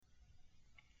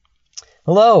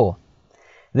Hello.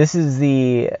 This is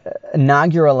the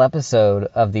inaugural episode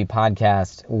of the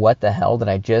podcast, What the Hell Did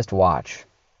I Just Watch?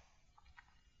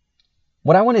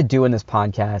 What I want to do in this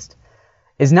podcast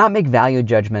is not make value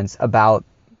judgments about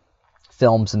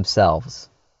films themselves.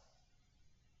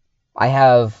 I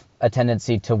have a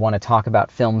tendency to want to talk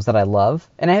about films that I love,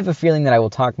 and I have a feeling that I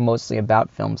will talk mostly about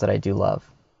films that I do love.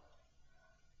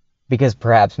 Because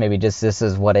perhaps maybe just this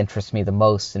is what interests me the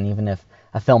most, and even if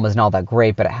a film isn't all that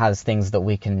great, but it has things that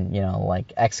we can,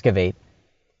 excavate,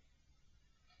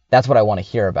 that's what I want to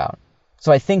hear about.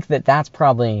 So I think that that's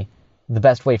probably the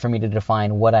best way for me to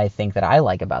define what I think that I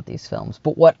like about these films.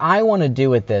 But what I want to do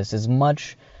with this is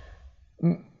much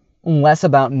less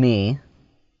about me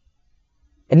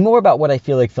and more about what I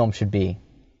feel like film should be.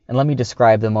 And let me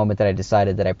describe the moment that I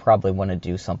decided that I probably want to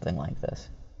do something like this.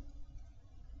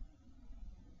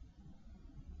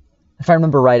 If I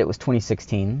remember right, it was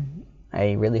 2016.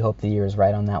 I really hope the year is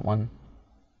right on that one.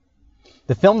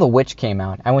 The film The Witch came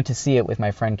out. I went to see it with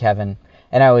my friend Kevin,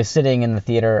 and I was sitting in the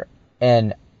theater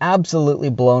and absolutely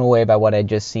blown away by what I'd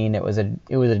just seen. It was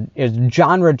a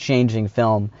genre-changing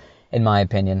film, in my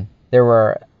opinion. There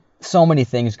were so many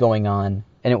things going on,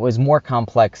 and it was more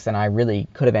complex than I really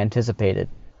could have anticipated.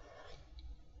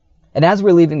 And as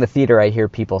we're leaving the theater, I hear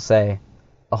people say,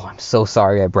 "Oh, I'm so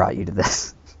sorry I brought you to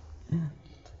this."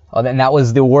 Oh, and that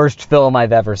was the worst film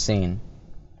I've ever seen.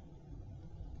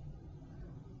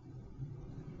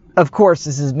 Of course,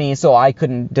 this is me, so I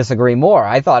couldn't disagree more.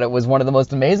 I thought it was one of the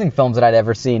most amazing films that I'd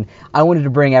ever seen. I wanted to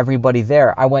bring everybody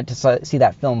there. I went to see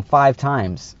that film 5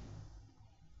 times.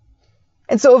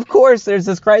 And so, of course, there's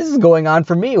this crisis going on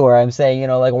for me where I'm saying,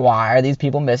 why are these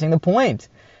people missing the point?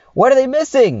 What are they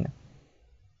missing?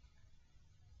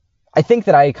 I think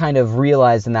that I kind of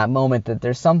realized in that moment that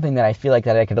there's something that I feel like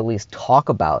that I could at least talk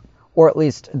about, or at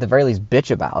least, at the very least,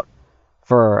 bitch about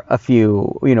for a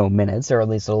few, minutes, or at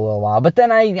least a little while. But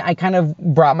then I kind of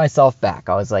brought myself back.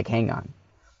 I was like, hang on.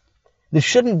 This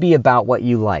shouldn't be about what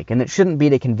you like, and it shouldn't be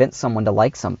to convince someone to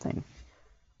like something.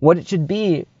 What it should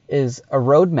be is a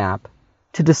roadmap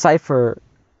to decipher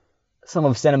some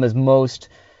of cinema's most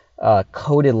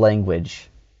coded language.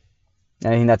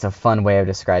 And I think that's a fun way of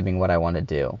describing what I want to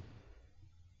do.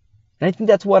 And I think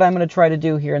that's what I'm going to try to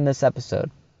do here in this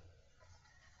episode.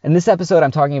 In this episode,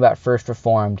 I'm talking about First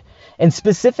Reformed. And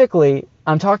specifically,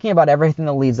 I'm talking about everything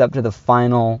that leads up to the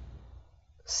final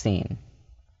scene.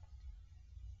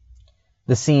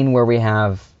 The scene where we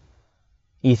have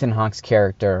Ethan Hawke's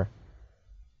character,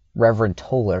 Reverend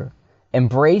Toller,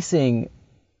 embracing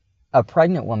a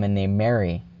pregnant woman named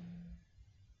Mary,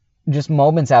 just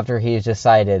moments after he's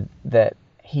decided that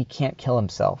he can't kill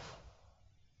himself.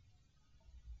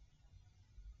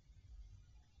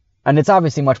 And it's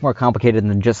obviously much more complicated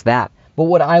than just that. But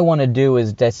what I want to do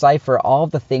is decipher all of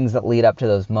the things that lead up to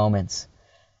those moments.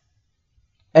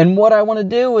 And what I want to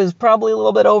do is probably a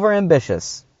little bit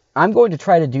overambitious. I'm going to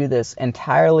try to do this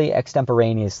entirely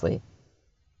extemporaneously.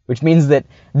 Which means that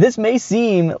this may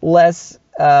seem less,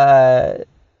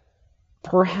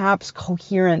 perhaps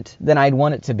coherent than I'd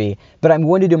want it to be. But I'm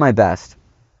going to do my best.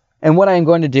 And what I'm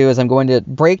going to do is I'm going to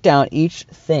break down each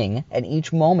thing and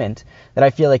each moment that I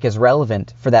feel like is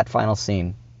relevant for that final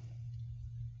scene.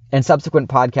 In subsequent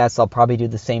podcasts, I'll probably do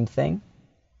the same thing.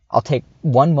 I'll take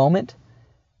one moment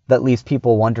that leaves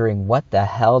people wondering, what the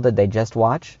hell did they just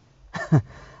watch?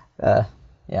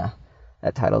 Yeah,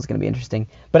 that title is going to be interesting.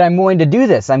 But I'm going to do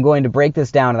this. I'm going to break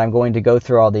this down, and I'm going to go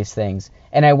through all these things.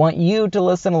 And I want you to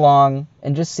listen along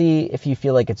and just see if you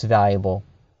feel like it's valuable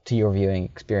to your viewing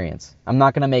experience. I'm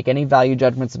not going to make any value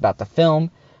judgments about the film,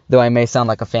 though I may sound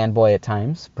like a fanboy at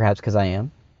times, perhaps because I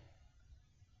am.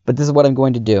 But this is what I'm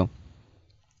going to do.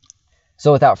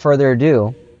 So without further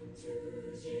ado,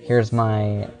 here's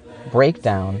my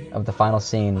breakdown of the final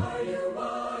scene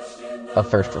of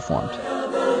First Reformed.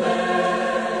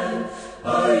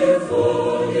 Are you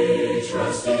fully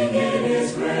trusting in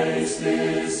His grace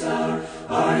this hour?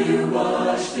 Are you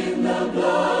washed in the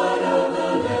blood of the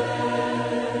Lamb?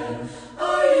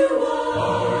 Are you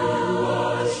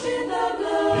washed in the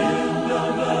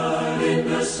blood, in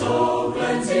the soul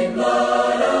cleansing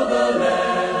blood of the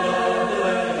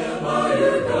Lamb? Are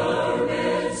your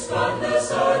garments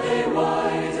spotless? Are they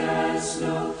white as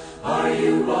snow? Are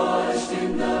you washed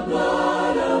in the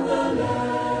blood of the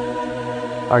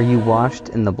Lamb? Are you washed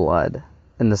in the blood,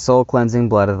 in the soul-cleansing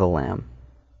blood of the Lamb?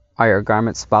 Are your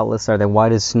garments spotless? Are they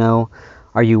white as snow?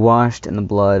 Are you washed in the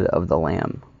blood of the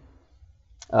Lamb?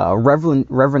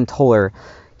 Reverend Toller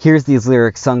hears these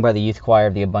lyrics sung by the youth choir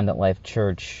of the Abundant Life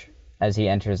Church as he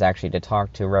enters actually to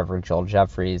talk to Reverend Joel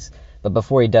Jeffries. But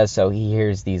before he does so, he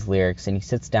hears these lyrics, and he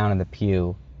sits down in the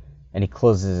pew, and he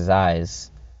closes his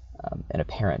eyes and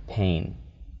apparent pain.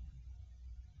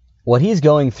 What he's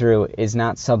going through is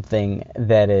not something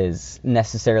that is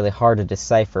necessarily hard to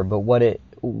decipher, but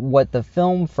what the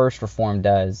film First Reformed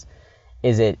does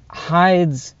is it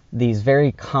hides these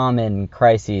very common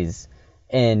crises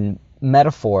in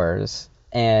metaphors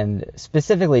and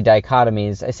specifically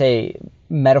dichotomies. I say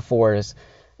metaphors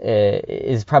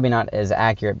is probably not as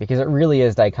accurate because it really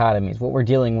is dichotomies. What we're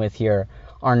dealing with here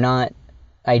are not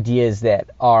ideas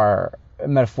that are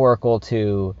metaphorical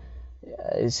to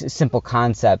simple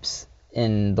concepts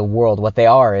in the world. What they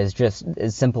are is just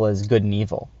as simple as good and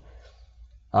evil.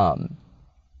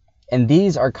 And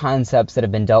these are concepts that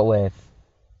have been dealt with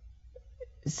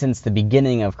since the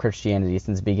beginning of Christianity,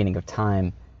 since the beginning of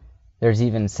time. There's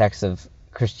even sects of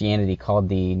Christianity called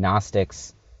the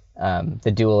Gnostics,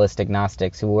 the dualistic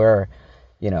Gnostics, who were,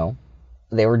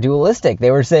 they were dualistic.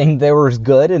 They were saying there was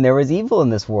good and there was evil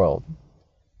in this world.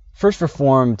 First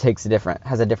Reformed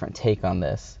has a different take on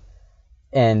this.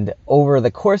 And over the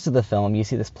course of the film, you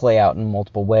see this play out in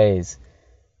multiple ways.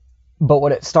 But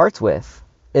what it starts with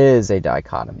is a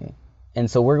dichotomy.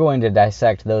 And so we're going to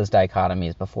dissect those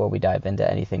dichotomies before we dive into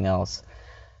anything else.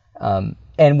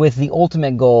 And with the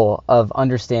ultimate goal of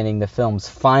understanding the film's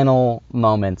final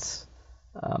moments,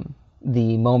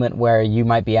 the moment where you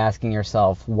might be asking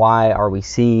yourself, why are we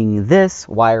seeing this?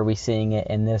 Why are we seeing it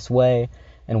in this way?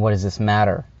 And what does this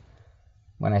matter?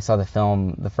 When I saw the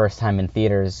film the first time in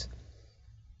theaters,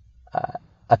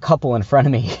 a couple in front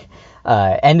of me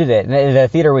ended it. And the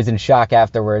theater was in shock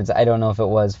afterwards. I don't know if it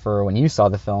was for when you saw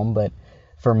the film, but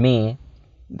for me,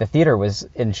 the theater was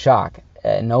in shock.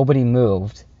 Nobody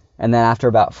moved. And then after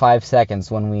about 5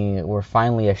 seconds, when we were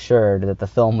finally assured that the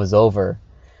film was over,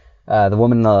 the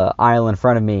woman in the aisle in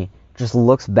front of me just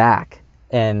looks back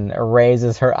and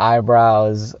raises her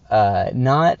eyebrows,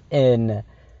 not in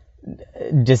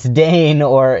disdain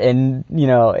or in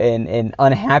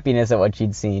unhappiness at what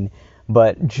she'd seen,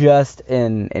 but just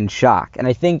in shock. And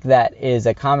I think that is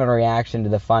a common reaction to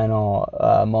the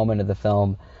final moment of the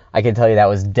film. I can tell you that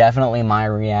was definitely my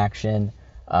reaction.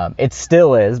 It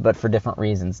still is, but for different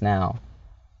reasons now.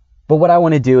 But what I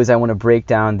want to do is I want to break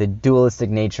down the dualistic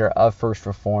nature of First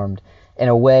Reformed in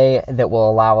a way that will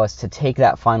allow us to take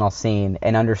that final scene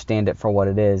and understand it for what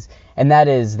it is. And that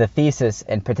is the thesis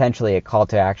and potentially a call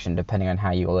to action, depending on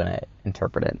how you want to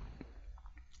interpret it.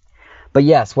 But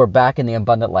yes, we're back in the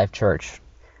Abundant Life Church,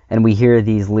 and we hear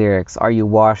these lyrics: "Are you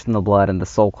washed in the blood and the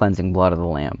soul-cleansing blood of the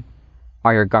Lamb?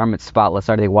 Are your garments spotless?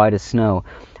 Are they white as snow?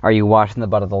 Are you washed in the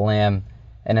blood of the Lamb?"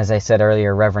 And as I said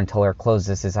earlier, Reverend Toller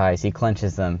closes his eyes. He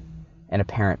clenches them in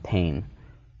apparent pain.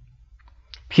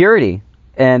 Purity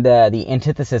and the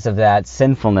antithesis of that,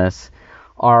 sinfulness,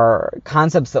 are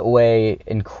concepts that weigh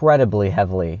incredibly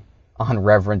heavily on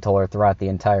Reverend Toller throughout the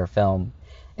entire film.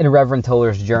 In Reverend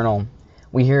Toller's journal,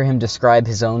 we hear him describe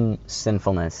his own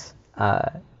sinfulness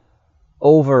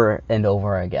over and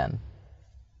over again.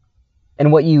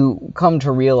 And what you come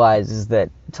to realize is that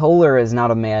Toller is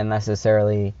not a man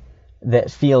necessarily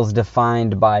that feels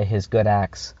defined by his good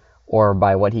acts or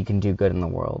by what he can do good in the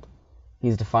world.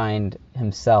 He's defined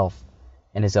himself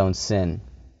in his own sin.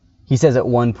 He says at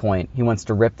one point he wants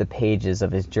to rip the pages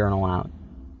of his journal out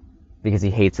because he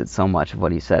hates it so much of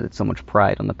what he said. It's so much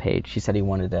pride on the page. He said he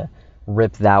wanted to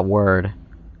rip that word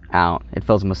out. It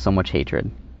fills him with so much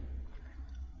hatred.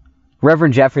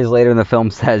 Reverend Jeffries later in the film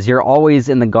says, "You're always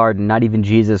in the garden. Not even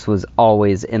Jesus was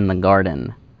always in the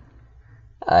garden."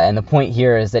 And the point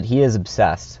here is that he is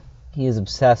obsessed. He is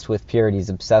obsessed with purity. He's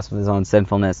obsessed with his own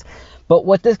sinfulness. But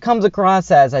what this comes across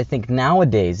as, I think,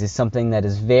 nowadays is something that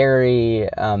is very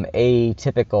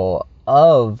atypical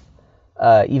of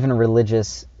even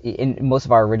religious, in most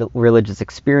of our religious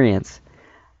experience.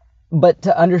 But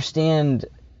to understand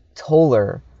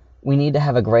Toller, we need to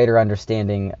have a greater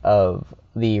understanding of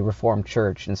the Reformed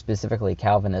Church, and specifically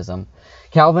Calvinism.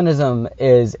 Calvinism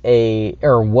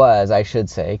was, I should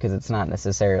say, because it's not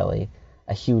necessarily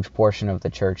a huge portion of the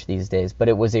church these days, but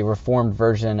it was a Reformed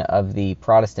version of the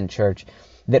Protestant church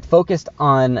that focused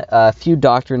on a few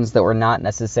doctrines that were not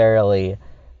necessarily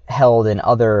held in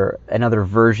other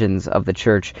versions of the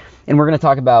church. And we're going to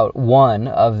talk about one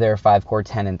of their 5 core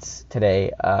tenets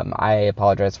today. I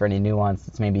apologize for any nuance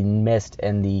that's maybe missed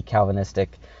in the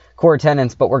Calvinistic core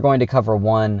tenets, but we're going to cover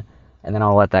one, and then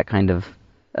I'll let that kind of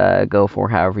go for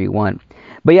however you want.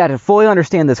 But yeah, to fully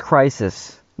understand this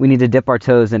crisis, we need to dip our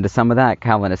toes into some of that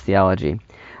Calvinist theology,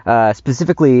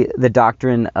 specifically the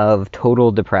doctrine of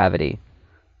total depravity.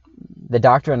 The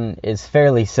doctrine is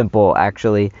fairly simple,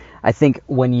 actually. I think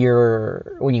when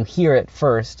you hear it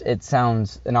first, it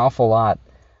sounds an awful lot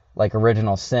like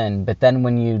original sin, but then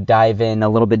when you dive in a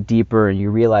little bit deeper and you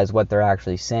realize what they're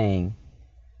actually saying,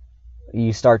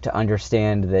 you start to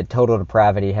understand that total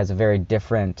depravity has a very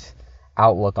different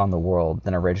outlook on the world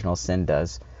than original sin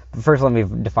does. But first, let me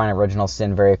define original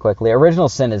sin very quickly. Original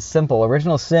sin is simple.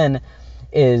 Original sin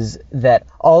is that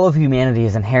all of humanity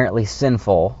is inherently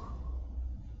sinful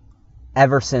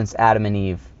ever since Adam and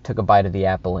Eve took a bite of the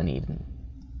apple in Eden.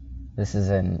 This is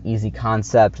an easy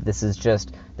concept. This is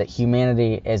just that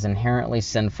humanity is inherently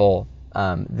sinful,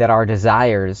 that our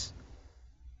desires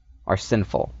are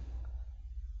sinful.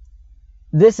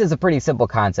 This is a pretty simple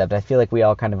concept. I feel like we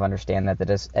all kind of understand that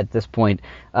at this point.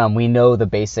 We know the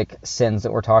basic sins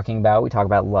that we're talking about. We talk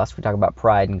about lust, we talk about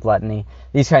pride and gluttony,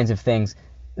 these kinds of things.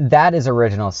 That is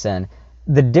original sin.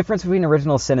 The difference between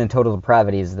original sin and total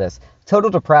depravity is this. Total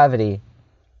depravity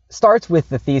starts with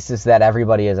the thesis that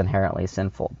everybody is inherently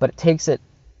sinful, but it takes it,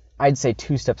 I'd say,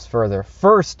 2 steps further.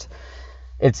 First,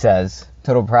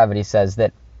 total depravity says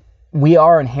that we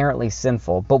are inherently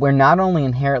sinful, but we're not only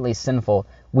inherently sinful,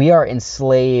 we are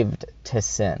enslaved to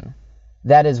sin.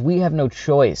 That is, we have no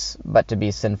choice but to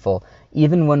be sinful,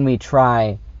 even when we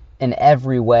try in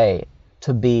every way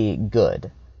to be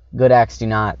good. Good acts do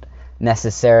not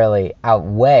necessarily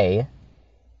outweigh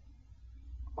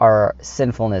our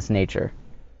sinfulness nature.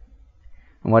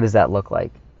 And what does that look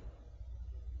like?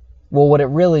 Well, what it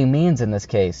really means in this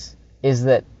case is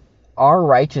that our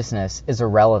righteousness is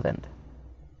irrelevant.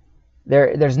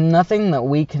 There's nothing that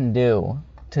we can do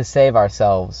to save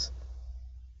ourselves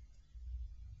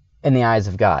in the eyes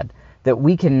of God. That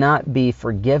we cannot be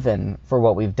forgiven for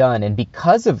what we've done. And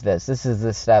because of this is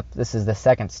the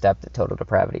second step that total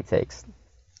depravity takes.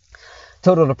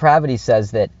 Total depravity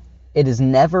says that it is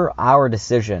never our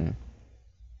decision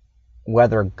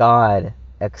whether God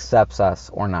accepts us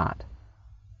or not.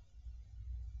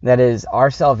 That is,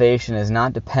 our salvation is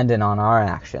not dependent on our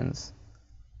actions.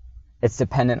 It's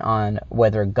dependent on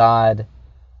whether God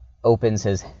opens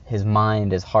his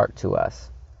mind, his heart to us.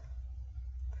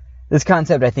 This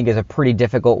concept, I think, is a pretty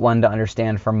difficult one to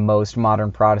understand for most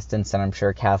modern Protestants, and I'm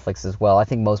sure Catholics as well. I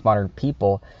think most modern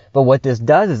people. But what this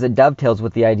does is it dovetails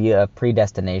with the idea of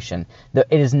predestination.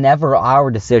 It is never our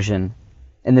decision.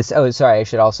 And this, I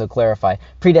should also clarify.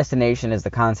 Predestination is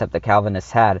the concept that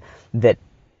Calvinists had, that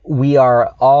we are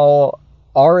all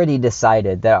already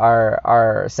decided, that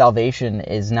our salvation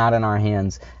is not in our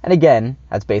hands. And again,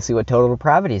 that's basically what total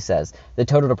depravity says. The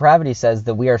total depravity says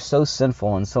that we are so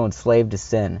sinful and so enslaved to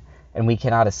sin, and we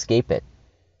cannot escape it,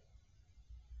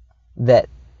 that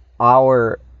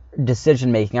our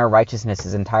decision-making, our righteousness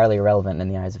is entirely irrelevant in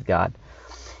the eyes of God.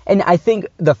 And I think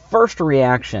the first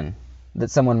reaction that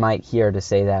someone might hear to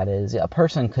say that is, a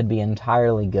person could be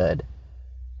entirely good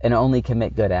and only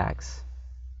commit good acts.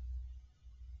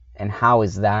 And how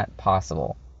is that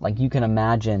possible? Like, you can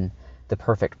imagine the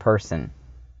perfect person.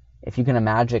 If you can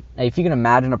imagine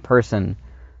a person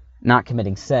not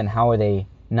committing sin, how are they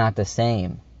not the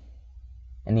same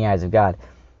in the eyes of God?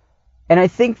 And I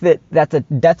think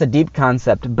that's a deep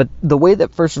concept, but the way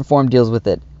that First Reformed deals with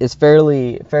it is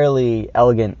fairly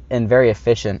elegant and very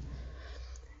efficient.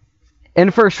 In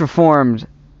First Reformed,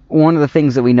 one of the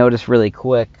things that we notice really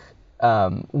quick,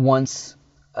 once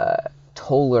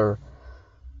Toller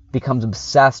becomes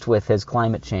obsessed with his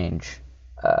climate change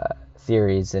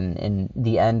theories and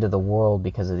the end of the world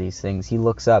because of these things, he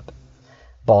looks up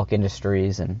Balk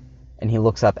Industries and he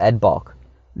looks up Ed Balk,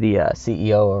 the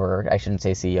CEO, or I shouldn't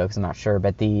say CEO because I'm not sure,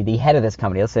 but the head of this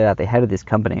company, let's say that, the head of this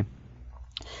company.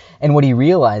 And what he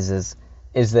realizes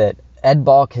is that Ed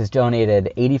Balk has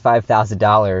donated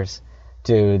 $85,000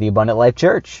 to the Abundant Life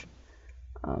Church.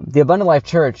 The Abundant Life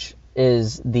Church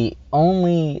is the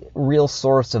only real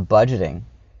source of budgeting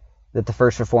that the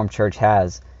First Reformed Church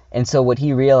has. And so what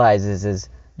he realizes is,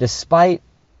 despite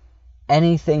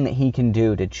anything that he can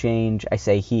do to change, I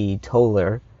say he,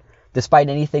 Toller, despite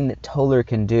anything that Toller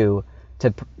can do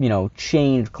to,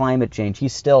 change climate change,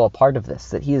 he's still a part of this,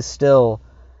 that he's still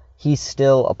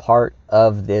a part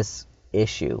of this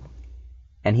issue.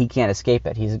 And he can't escape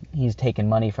it. He's taken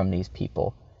money from these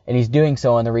people. And he's doing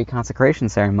so in the reconsecration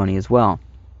ceremony as well.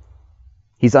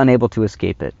 He's unable to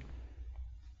escape it.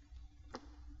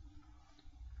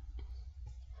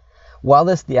 While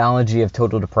this theology of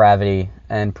total depravity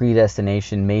and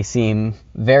predestination may seem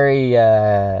very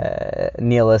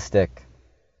nihilistic,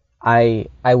 I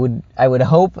would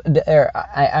hope,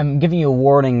 I'm giving you a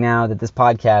warning now that this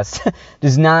podcast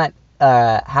does not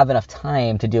have enough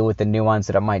time to deal with the nuance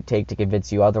that it might take to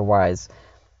convince you otherwise.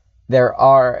 There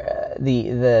are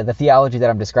the theology that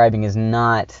I'm describing is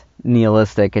not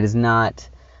nihilistic. It is not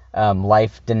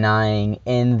life denying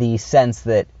in the sense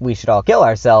that we should all kill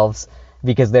ourselves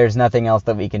because there's nothing else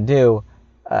that we can do.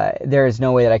 There is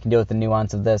no way that I can deal with the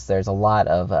nuance of this. There's a lot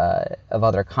of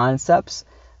other concepts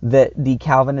that the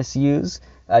Calvinists use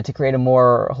to create a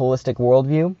more holistic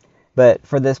worldview. But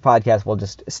for this podcast, we'll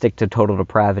just stick to total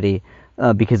depravity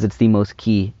because it's the most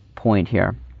key point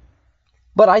here.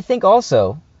 But I think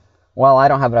also, while I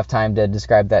don't have enough time to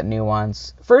describe that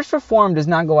nuance, First Reformed does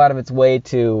not go out of its way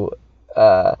to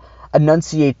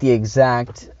enunciate the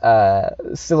exact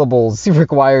syllables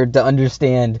required to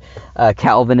understand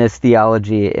Calvinist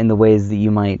theology in the ways that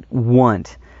you might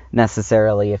want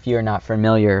necessarily if you're not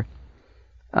familiar.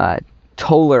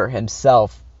 Toller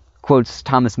himself quotes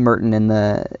Thomas Merton in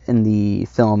the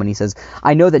film, and he says,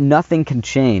 "I know that nothing can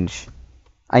change.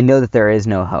 I know that there is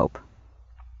no hope."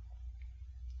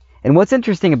 And what's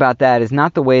interesting about that is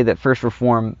not the way that First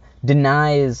Reform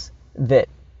denies that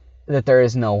there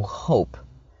is no hope,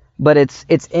 but it's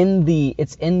in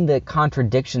the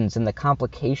contradictions and the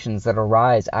complications that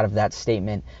arise out of that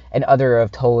statement and other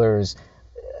of Toller's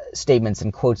statements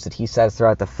and quotes that he says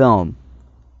throughout the film.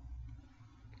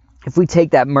 If we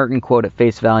take that Merton quote at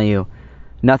face value,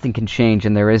 nothing can change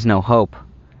and there is no hope,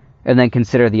 and then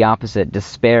consider the opposite,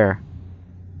 despair.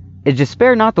 Is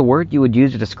despair not the word you would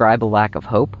use to describe a lack of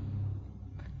hope?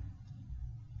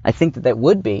 I think that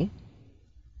would be.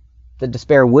 That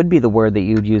despair would be the word that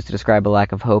you would use to describe a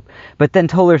lack of hope. But then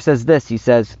Toller says this, he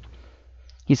says,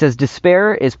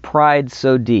 despair is pride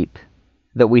so deep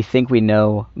that we think we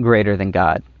know greater than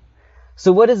God.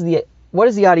 So what is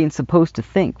the audience supposed to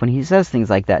think when he says things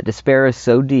like that? Despair is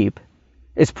so deep.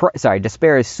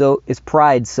 Despair is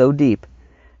pride so deep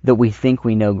that we think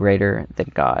we know greater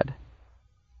than God.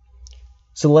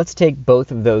 So let's take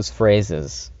both of those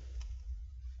phrases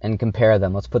and compare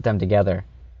them. Let's put them together.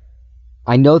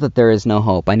 I know that there is no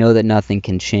hope. I know that nothing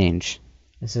can change.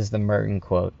 This is the Merton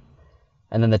quote.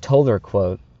 And then the Toller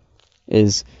quote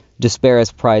is, despair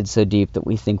is pride so deep that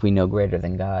we think we know greater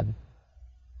than God.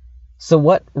 So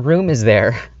what room is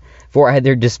there for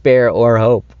either despair or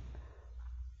hope?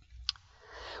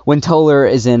 When Toller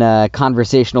is in a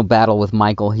conversational battle with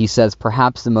Michael, he says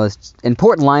perhaps the most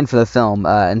important line for the film,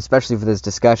 and especially for this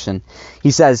discussion. He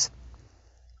says,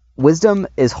 wisdom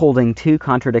is holding two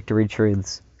contradictory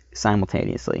truths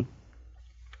simultaneously.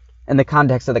 In the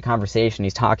context of the conversation,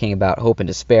 he's talking about hope and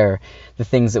despair, the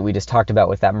things that we just talked about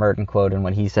with that Merton quote and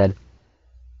what he said.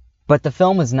 But the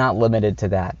film is not limited to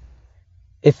that.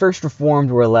 If First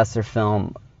Reformed were a lesser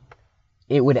film,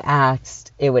 it would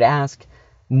ask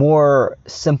more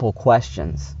simple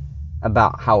questions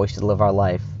about how we should live our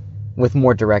life with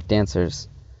more direct answers.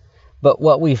 But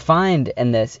what we find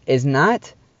in this is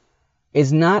not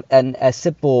a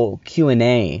simple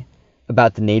Q&A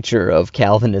about the nature of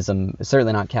Calvinism,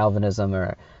 certainly not Calvinism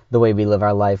or the way we live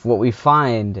our life. What we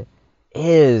find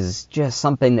is just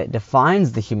something that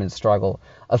defines the human struggle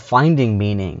of finding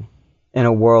meaning in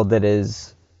a world that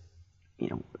is,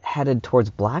 headed towards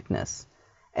blackness.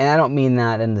 And I don't mean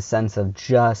that in the sense of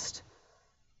just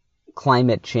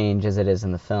climate change as it is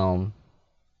in the film.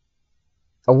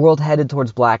 A world headed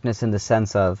towards blackness in the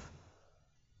sense of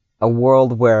a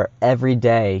world where every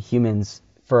day humans,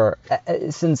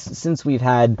 since we've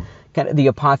had kind of the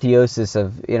apotheosis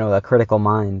of a critical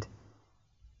mind,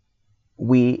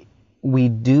 we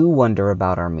do wonder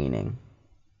about our meaning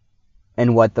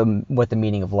and what the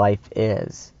meaning of life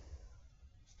is.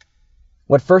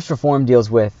 What First Reform deals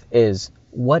with is,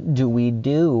 what do we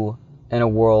do in a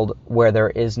world where there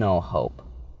is no hope?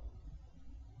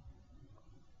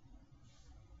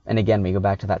 And again, we go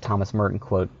back to that Thomas Merton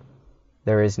quote,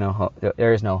 there is no hope.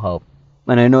 There is no hope.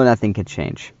 And I know nothing can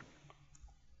change.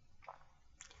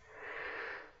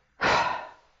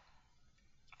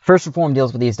 First Reform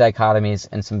deals with these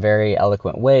dichotomies in some very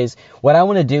eloquent ways. What I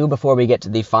want to do before we get to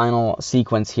the final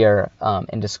sequence here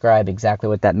and describe exactly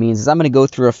what that means is I'm going to go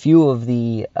through a few of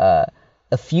these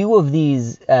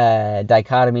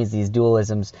dichotomies, these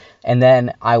dualisms, and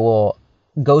then I will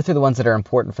go through the ones that are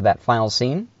important for that final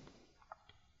scene,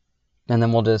 and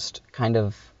then we'll just kind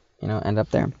of end up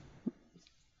there.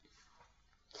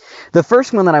 The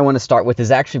first one that I want to start with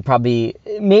is actually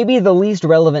maybe the least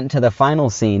relevant to the final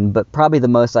scene, but probably the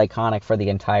most iconic for the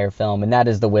entire film, and that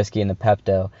is the whiskey and the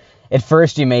Pepto. At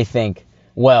first you may think,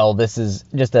 well, this is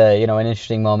just an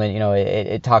interesting moment.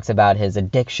 It talks about his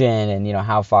addiction and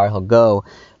how far he'll go.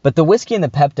 But the whiskey and the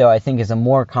Pepto, I think, is a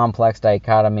more complex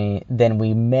dichotomy than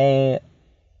we may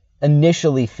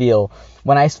initially feel.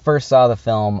 When I first saw the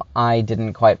film, I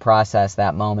didn't quite process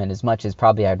that moment as much as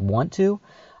probably I'd want to.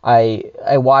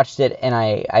 I watched it and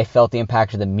I felt the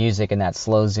impact of the music and that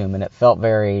slow zoom, and it felt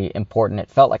very important. It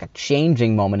felt like a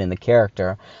changing moment in the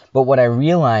character. But what I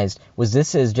realized was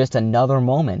this is just another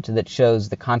moment that shows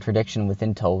the contradiction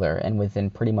within Toller and within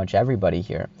pretty much everybody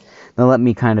here. Now let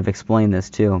me kind of explain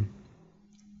this too.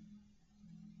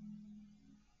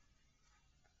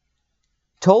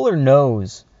 Toller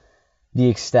knows the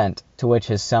extent to which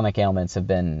his stomach ailments have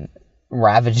been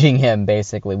ravaging him,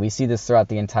 basically. We see this throughout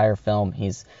the entire film.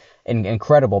 He's in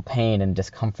incredible pain and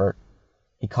discomfort.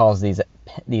 He calls these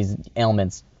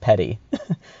ailments petty,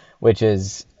 which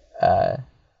is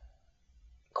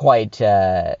quite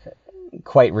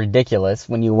ridiculous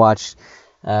when you watch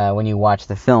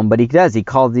the film. But he does. He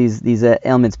calls these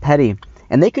ailments petty,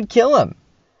 and they could kill him.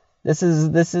 This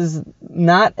is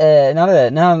not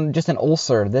just an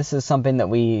ulcer. This is something that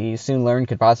we soon learn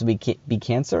could possibly be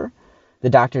cancer. The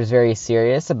doctor is very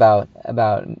serious about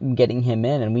getting him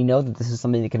in, and we know that this is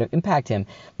something that could impact him.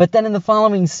 But then in the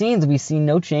following scenes, we see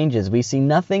no changes. We see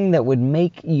nothing that would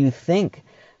make you think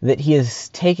that he is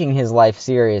taking his life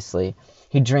seriously.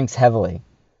 He drinks heavily.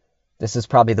 This is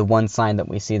probably the one sign that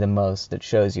we see the most that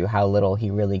shows you how little he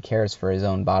really cares for his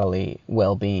own bodily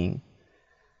well-being.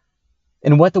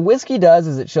 And what the whiskey does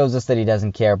is it shows us that he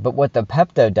doesn't care, but what the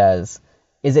Pepto does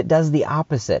is it does the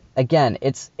opposite. Again,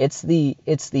 it's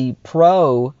the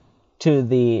pro to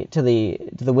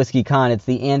the whiskey con. It's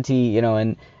the anti,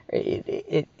 and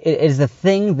it is the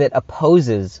thing that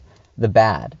opposes the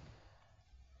bad.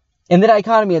 And the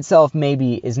dichotomy itself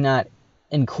maybe is not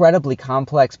incredibly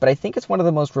complex, but I think it's one of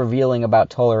the most revealing about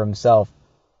Toller himself.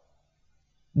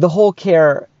 The whole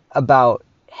care about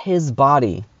his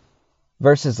body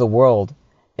versus the world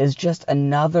is just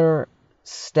another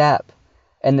step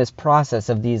in this process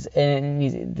of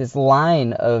this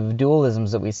line of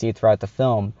dualisms that we see throughout the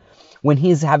film. When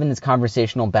he's having this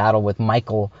conversational battle with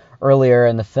Michael earlier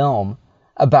in the film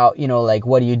about,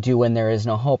 what do you do when there is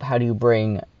no hope? How do you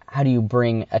bring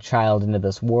a child into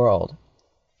this world?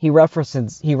 He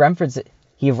references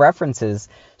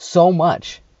so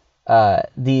much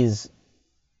these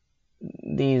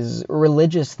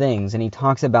religious things, and he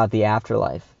talks about the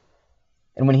afterlife.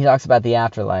 And when he talks about the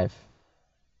afterlife,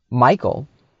 Michael,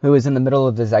 who is in the middle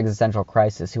of this existential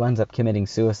crisis, who ends up committing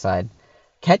suicide,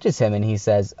 catches him and he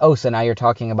says, "Oh, so now you're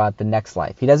talking about the next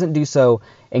life." He doesn't do so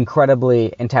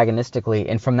incredibly antagonistically,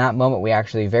 and from that moment we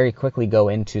actually very quickly go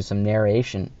into some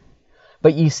narration.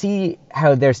 But you see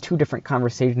how there's two different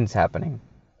conversations happening.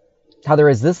 How there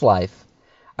is this life,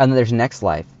 and then there's next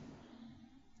life.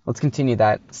 Let's continue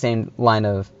that same line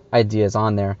of ideas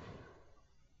on there.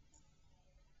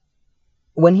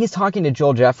 When he's talking to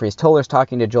Joel Jeffries, Toller's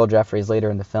talking to Joel Jeffries later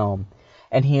in the film,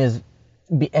 and he has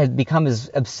become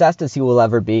as obsessed as he will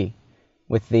ever be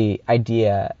with the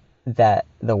idea that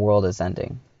the world is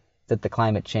ending, that the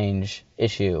climate change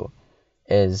issue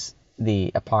is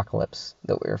the apocalypse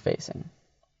that we are facing.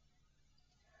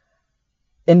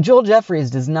 And Joel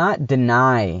Jeffries does not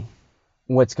deny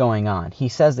what's going on. He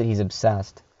says that he's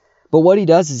obsessed. But what he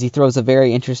does is he throws a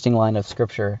very interesting line of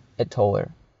scripture at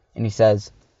Toller. And he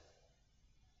says,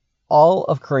 "All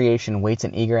of creation waits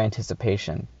in eager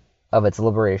anticipation of its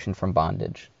liberation from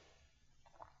bondage."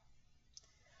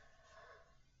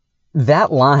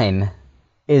 That line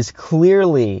is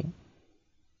clearly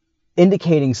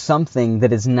indicating something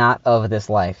that is not of this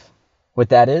life. What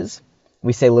that is,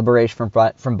 we say liberation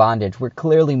from bondage. We're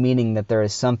clearly meaning that there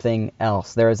is something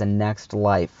else. There is a next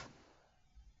life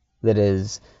that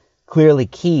is clearly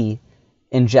key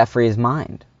in Jeffrey's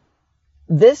mind.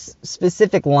 This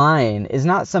specific line is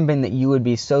not something that you would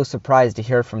be so surprised to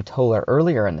hear from Toller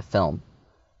earlier in the film.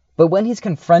 But when he's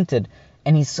confronted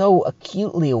and he's so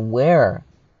acutely aware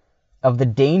of the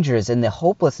dangers and the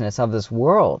hopelessness of this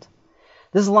world,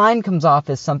 this line comes off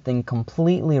as something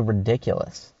completely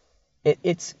ridiculous.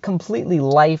 It's completely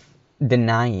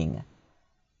life-denying.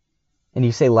 And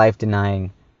you say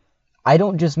life-denying. I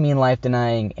don't just mean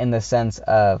life-denying in the sense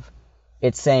of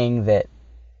it's saying that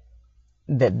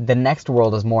the next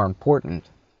world is more important.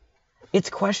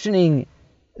 It's questioning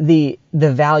the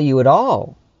value at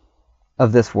all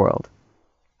of this world.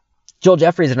 Joel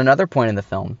Jeffries, at another point in the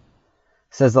film,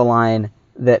 says the line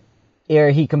that,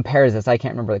 he compares this, I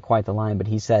can't remember quite the line, but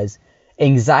he says,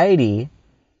 "Anxiety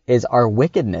is our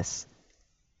wickedness."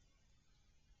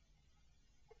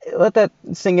 Let that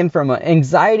sink in for a moment.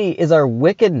 Anxiety is our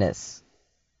wickedness.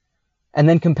 And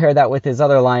then compare that with his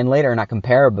other line later, not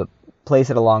compare, but place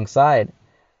it alongside.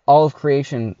 "All of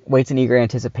creation waits in eager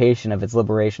anticipation of its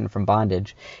liberation from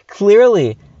bondage."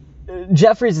 Clearly,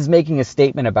 Jeffries is making a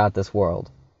statement about this world.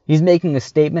 He's making a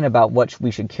statement about what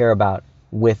we should care about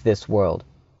with this world.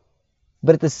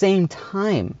 But at the same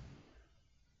time,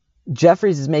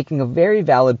 Jeffries is making a very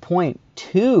valid point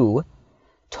to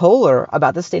Toller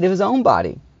about the state of his own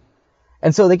body.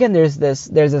 And so again, there's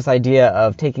this idea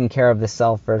of taking care of the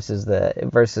self versus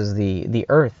the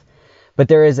earth. But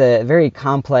there is a very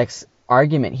complex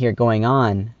argument here going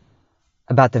on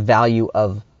about the value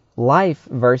of life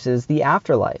versus the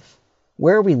afterlife.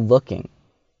 Where are we looking?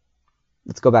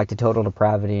 Let's go back to total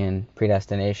depravity and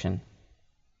predestination.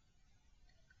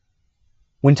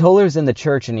 When Toller's in the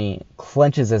church and he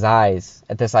clenches his eyes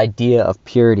at this idea of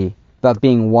purity, about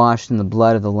being washed in the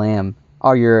blood of the Lamb,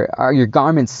 are your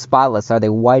garments spotless? Are they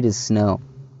white as snow?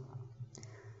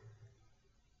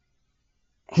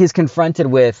 He's confronted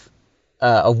with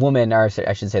a woman, or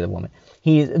I should say the woman.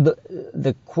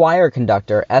 The choir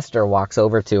conductor, Esther, walks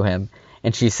over to him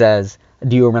and she says,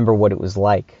 "Do you remember what it was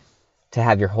like to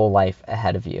have your whole life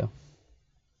ahead of you?"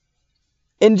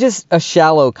 In just a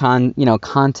shallow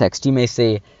context, you may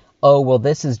say, "Oh, well,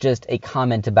 this is just a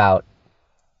comment about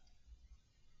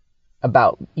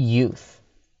youth."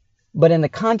 But in the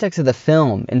context of the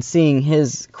film and seeing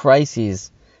his crisis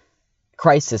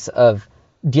of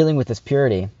dealing with this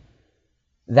purity,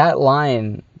 that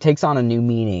line takes on a new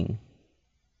meaning.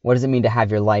 What does it mean to have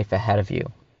your life ahead of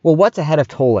you? Well, what's ahead of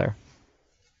Toller?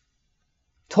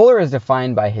 Toller is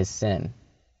defined by his sin,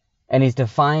 and he's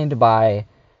defined by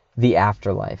the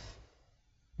afterlife.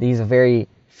 He's a very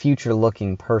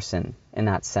future-looking person in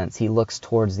that sense. He looks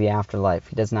towards the afterlife.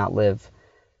 He does not live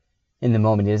in the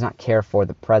moment. He does not care for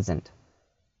the present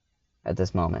at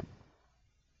this moment.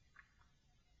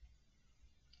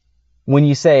 When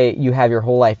you say you have your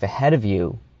whole life ahead of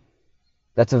you,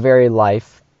 that's a very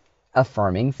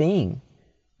life-affirming thing.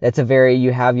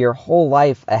 You have your whole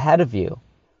life ahead of you.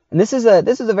 And this is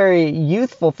a very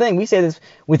youthful thing. We say this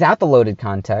without the loaded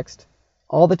context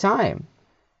all the time.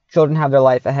 Children have their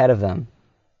life ahead of them.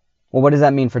 Well, what does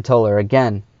that mean for Toller?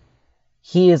 Again,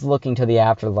 he is looking to the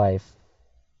afterlife.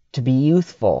 To be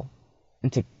youthful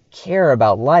and to care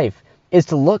about life is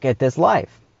to look at this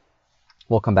life.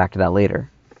 We'll come back to that later.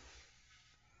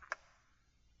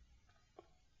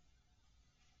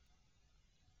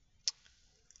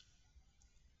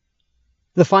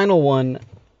 The final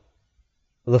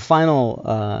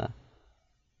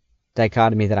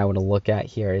dichotomy that I want to look at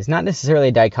here is not necessarily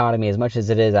a dichotomy as much as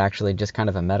it is actually just kind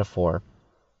of a metaphor.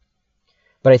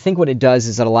 But I think what it does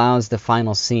is it allows the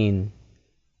final scene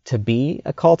to be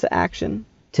a call to action,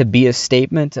 to be a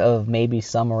statement of maybe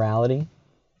some morality.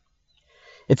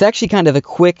 It's actually kind of a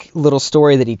quick little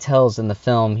story that he tells in the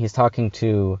film. He's talking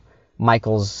to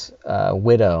Michael's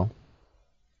widow,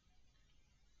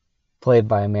 played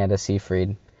by Amanda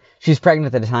Seyfried. She's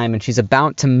pregnant at the time, and she's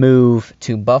about to move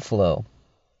to Buffalo.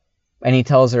 And he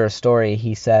tells her a story.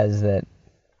 He says that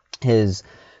his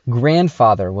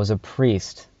grandfather was a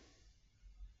priest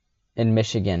in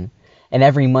Michigan, and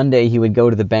every Monday he would go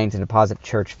to the bank to deposit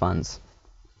church funds.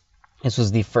 This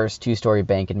was the first two-story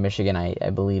bank in Michigan,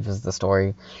 I believe is the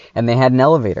story. And they had an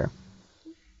elevator.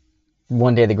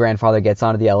 One day the grandfather gets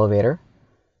onto the elevator,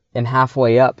 and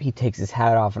halfway up he takes his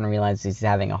hat off and realizes he's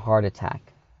having a heart attack.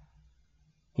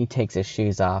 He takes his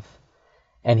shoes off,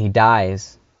 and he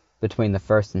dies between the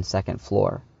first and second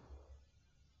floor.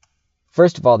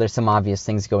 First of all, there's some obvious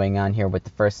things going on here with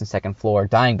the first and second floor,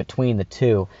 dying between the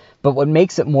two. But what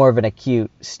makes it more of an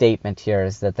acute statement here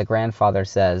is that the grandfather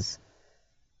says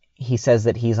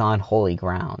that he's on holy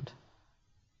ground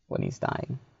when he's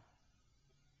dying.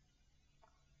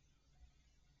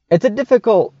 It's a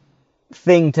difficult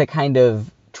thing to kind of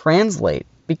translate,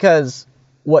 because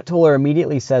what Toller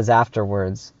immediately says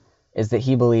afterwards is that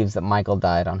he believes that Michael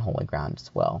died on holy ground as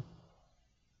well.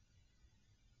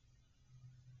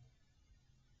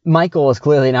 Michael is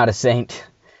clearly not a saint,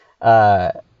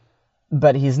 but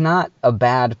he's not a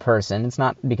bad person. It's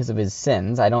not because of his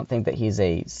sins. I don't think that he's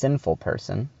a sinful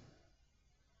person.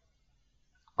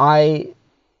 I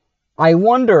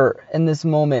wonder in this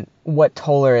moment what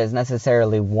Toller is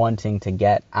necessarily wanting to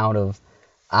get out of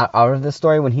the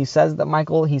story when he says that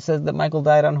Michael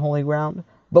died on holy ground.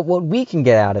 But what we can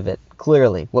get out of it,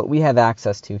 clearly, what we have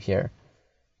access to here,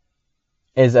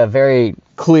 is a very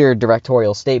clear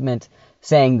directorial statement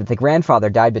saying that the grandfather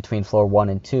died between floor 1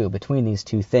 and 2, between these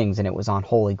two things, and it was on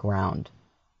holy ground.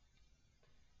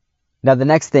 Now the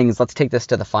next thing is, let's take this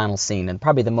to the final scene, and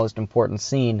probably the most important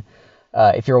scene,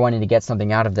 if you're wanting to get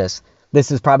something out of this.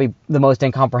 This is probably the most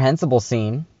incomprehensible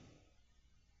scene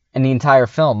in the entire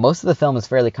film. Most of the film is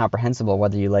fairly comprehensible,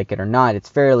 whether you like it or not. It's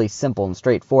fairly simple and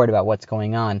straightforward about what's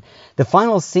going on. The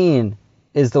final scene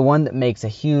is the one that makes a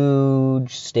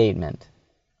huge statement.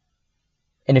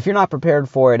 And if you're not prepared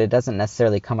for it, it doesn't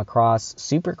necessarily come across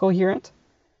super coherent.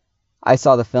 I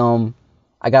saw the film,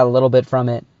 I got a little bit from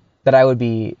it, but I would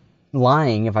be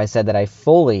lying if I said that I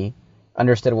fully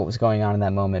understood what was going on in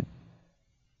that moment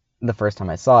the first time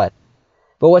I saw it.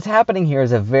 But what's happening here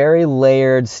is a very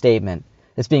layered statement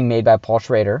that's being made by Paul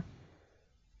Schrader,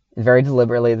 very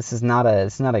deliberately. There's not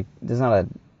a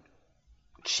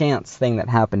chance thing that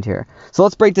happened here. So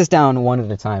let's break this down one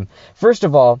at a time. First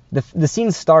of all, the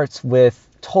scene starts with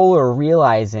Toller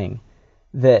realizing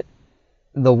that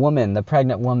the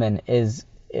pregnant woman, is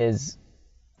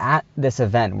at this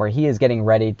event where he is getting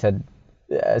ready to,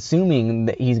 assuming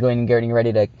that he's getting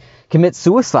ready to commit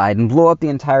suicide and blow up the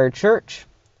entire church.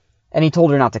 And he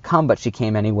told her not to come, but she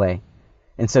came anyway.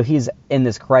 And so he's in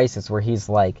this crisis where he's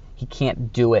like, he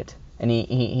can't do it. And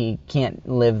he can't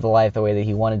live the life the way that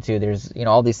he wanted to. There's,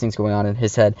 all these things going on in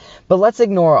his head. But let's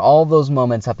ignore all those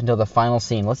moments up until the final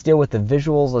scene. Let's deal with the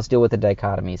visuals. Let's deal with the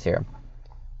dichotomies here.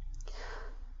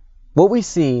 What we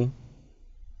see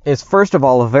is, first of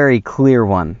all, a very clear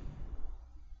one.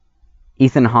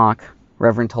 Ethan Hawke,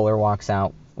 Reverend Toller, walks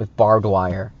out with barbed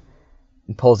wire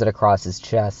and pulls it across his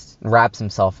chest and wraps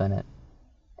himself in it.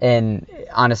 And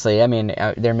honestly,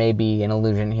 there may be an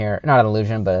illusion here, not an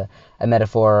illusion, but a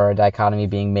metaphor or a dichotomy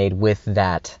being made with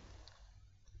that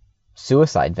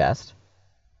suicide vest.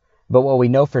 But what we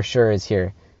know for sure is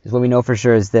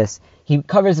this. He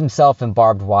covers himself in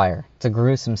barbed wire. It's a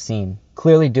gruesome scene,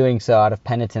 clearly doing so out of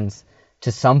penitence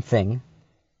to something.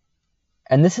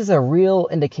 And this is a real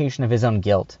indication of his own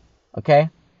guilt, okay?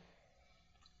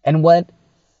 And what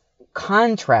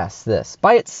contrasts this,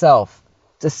 by itself,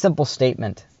 it's a simple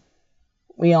statement.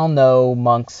 We all know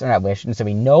monks, or not, I shouldn't say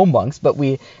we know monks, but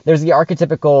there's the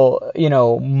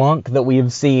archetypical, monk that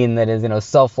we've seen that is,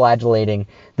 self-flagellating,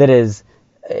 that is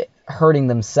hurting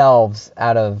themselves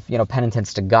out of,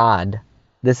 penitence to God.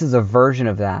 This is a version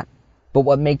of that. But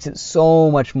what makes it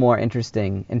so much more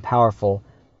interesting and powerful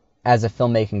as a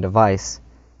filmmaking device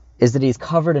is that he's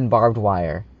covered in barbed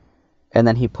wire, and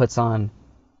then he puts on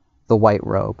the white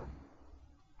robe.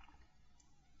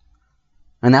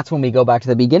 And that's when we go back to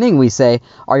the beginning. We say,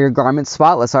 are your garments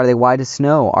spotless? Are they white as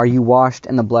snow? Are you washed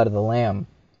in the blood of the Lamb?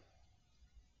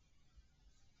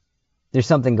 There's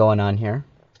something going on here,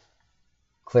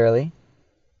 clearly.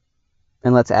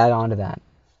 And let's add on to that.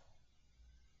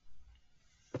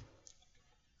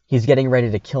 He's getting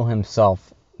ready to kill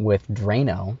himself with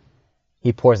Drano.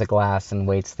 He pours a glass and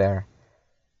waits there,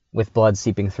 with blood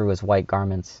seeping through his white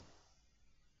garments.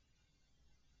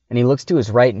 And he looks to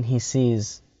his right and he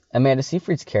sees Amanda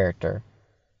Seyfried's character,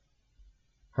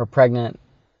 her pregnant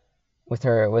with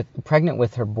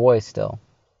her boy still,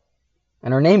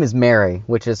 and her name is Mary,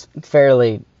 which is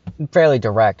fairly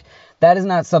direct. That is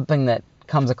not something that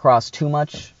comes across too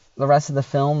much the rest of the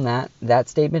film, that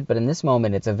statement, but in this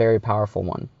moment it's a very powerful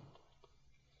one.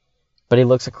 But he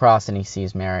looks across and he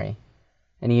sees Mary,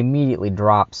 and he immediately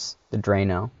drops the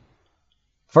Drano.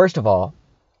 First of all,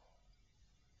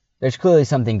 there's clearly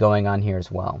something going on here as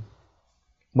well,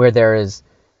 where there is,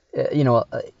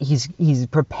 he's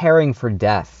preparing for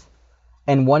death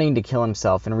and wanting to kill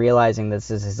himself and realizing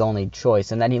this is his only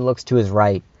choice. And then he looks to his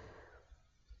right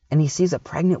and he sees a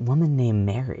pregnant woman named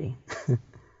Mary.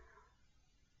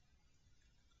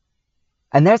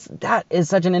 And that is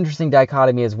such an interesting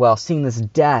dichotomy as well, seeing this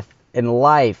death and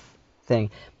life thing.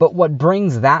 But what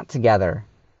brings that together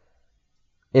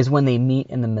is when they meet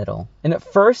in the middle. And at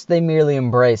first they merely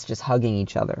embrace, just hugging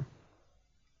each other.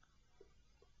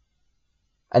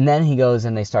 And then he goes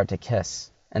and they start to kiss.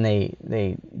 And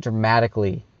they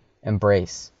dramatically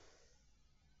embrace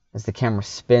as the camera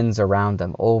spins around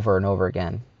them over and over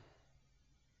again.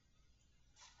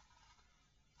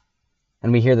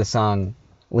 And we hear the song,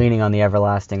 Leaning on the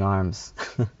Everlasting Arms.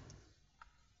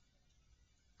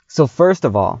 So first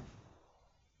of all,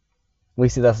 we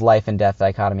see this life and death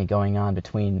dichotomy going on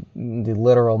between the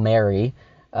literal Mary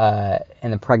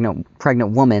and the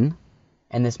pregnant woman,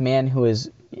 and this man who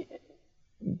has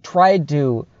tried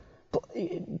to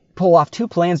pull off 2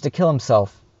 plans to kill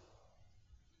himself,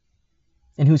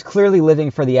 and who's clearly living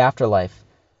for the afterlife,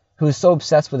 who is so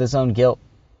obsessed with his own guilt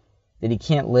that he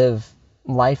can't live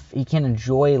life, he can't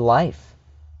enjoy life.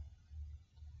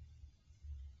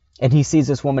 And he sees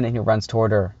this woman and he runs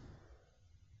toward her.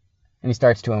 And he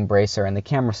starts to embrace her, and the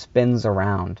camera spins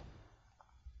around.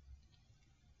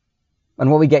 And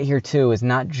what we get here too is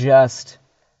not just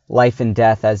life and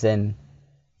death as in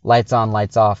lights on,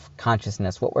 lights off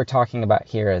consciousness. What we're talking about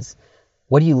here is,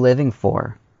 what are you living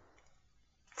for?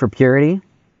 For purity?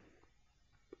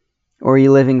 Or are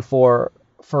you living for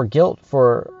guilt,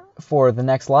 for the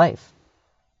next life?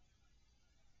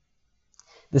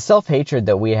 The self-hatred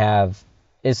that we have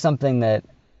is something that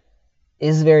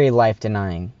is very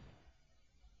life-denying.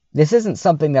 This isn't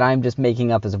something that I'm just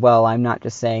making up as well. I'm not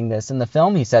just saying this. In the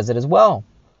film, he says it as well.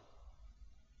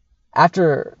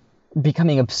 After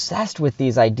becoming obsessed with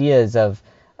these ideas of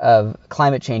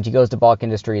climate change, he goes to Bulk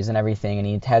Industries and everything, and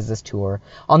he has this tour.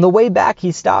 On the way back,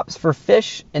 he stops for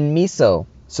fish and miso.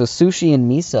 So sushi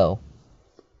and miso.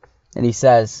 And he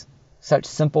says, such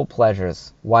simple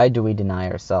pleasures, why do we deny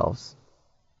ourselves?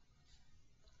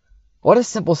 What a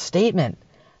simple statement,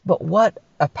 but what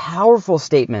a powerful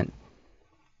statement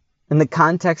in the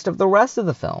context of the rest of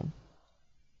the film.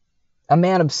 A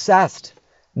man obsessed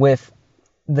with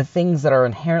the things that are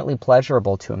inherently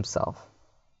pleasurable to himself.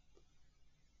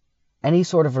 Any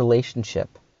sort of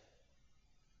relationship.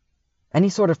 Any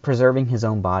sort of preserving his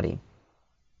own body.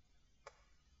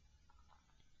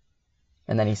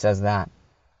 And then he says that.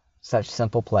 Such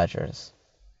simple pleasures.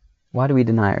 Why do we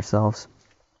deny ourselves?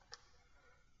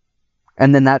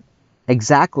 And then that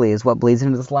exactly is what bleeds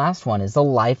into this last one, is the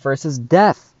life versus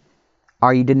death.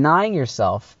 Are you denying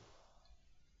yourself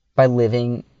by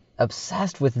living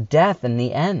obsessed with death in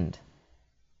the end,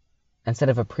 instead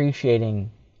of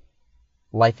appreciating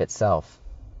life itself?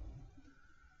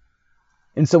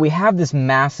 And so we have this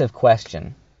massive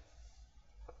question.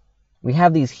 We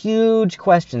have these huge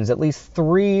questions, at least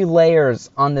 3 layers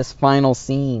on this final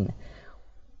scene.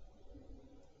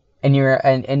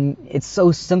 And it's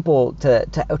so simple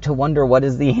to wonder, what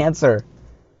is the answer?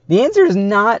 The answer is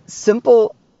not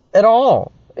simple at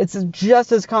all. It's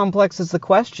just as complex as the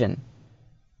question.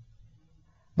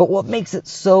 But what makes it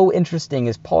so interesting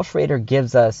is Paul Schrader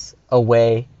gives us a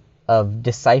way of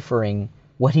deciphering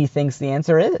what he thinks the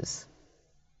answer is.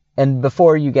 And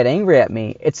before you get angry at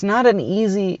me, it's not an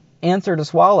easy answer to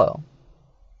swallow.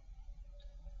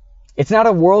 It's not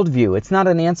a worldview. It's not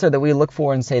an answer that we look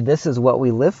for and say, this is what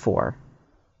we live for.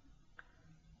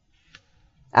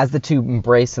 As the two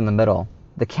embrace in the middle,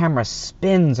 the camera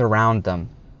spins around them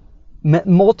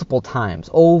multiple times,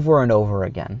 over and over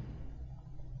again.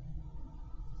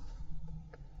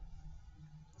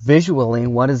 Visually,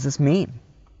 what does this mean?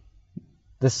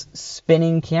 This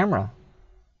spinning camera.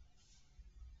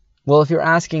 Well, if you're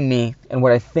asking me, and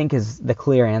what I think is the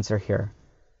clear answer here,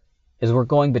 is we're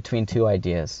going between 2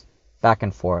 ideas, back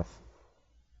and forth.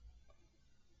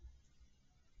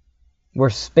 We're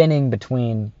spinning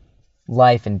between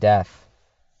life and death,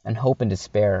 and hope and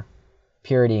despair,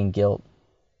 purity and guilt.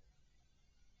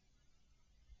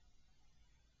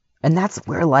 And that's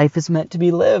where life is meant to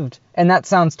be lived. And that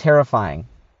sounds terrifying.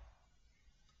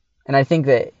 And I think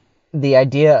that the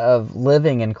idea of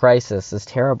living in crisis is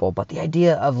terrible, but the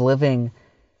idea of living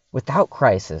without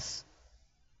crisis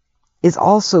is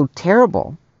also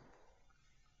terrible.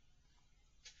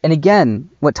 And again,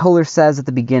 what Toller says at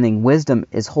the beginning, wisdom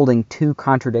is holding 2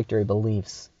 contradictory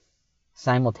beliefs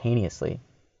simultaneously.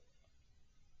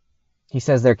 He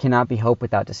says there cannot be hope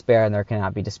without despair, and there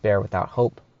cannot be despair without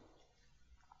hope.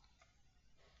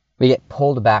 We get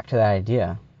pulled back to that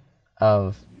idea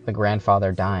of the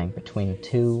grandfather dying between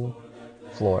 2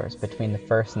 floors, between the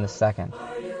first and the second,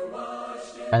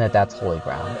 and that's holy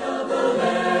ground.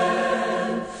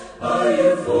 Are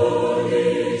you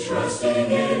fully trusting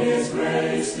in His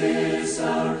grace this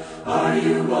hour? Are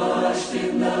you washed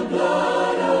in the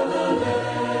blood of the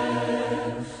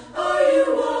Lamb? Are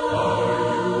you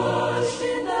washed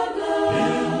in the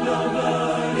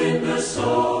blood, in the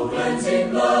soul cleansing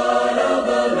blood of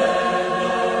the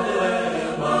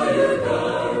Lamb? Are your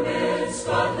garments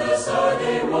spotless? Are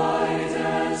they white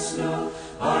as snow?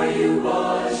 Are you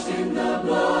washed in the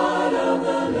blood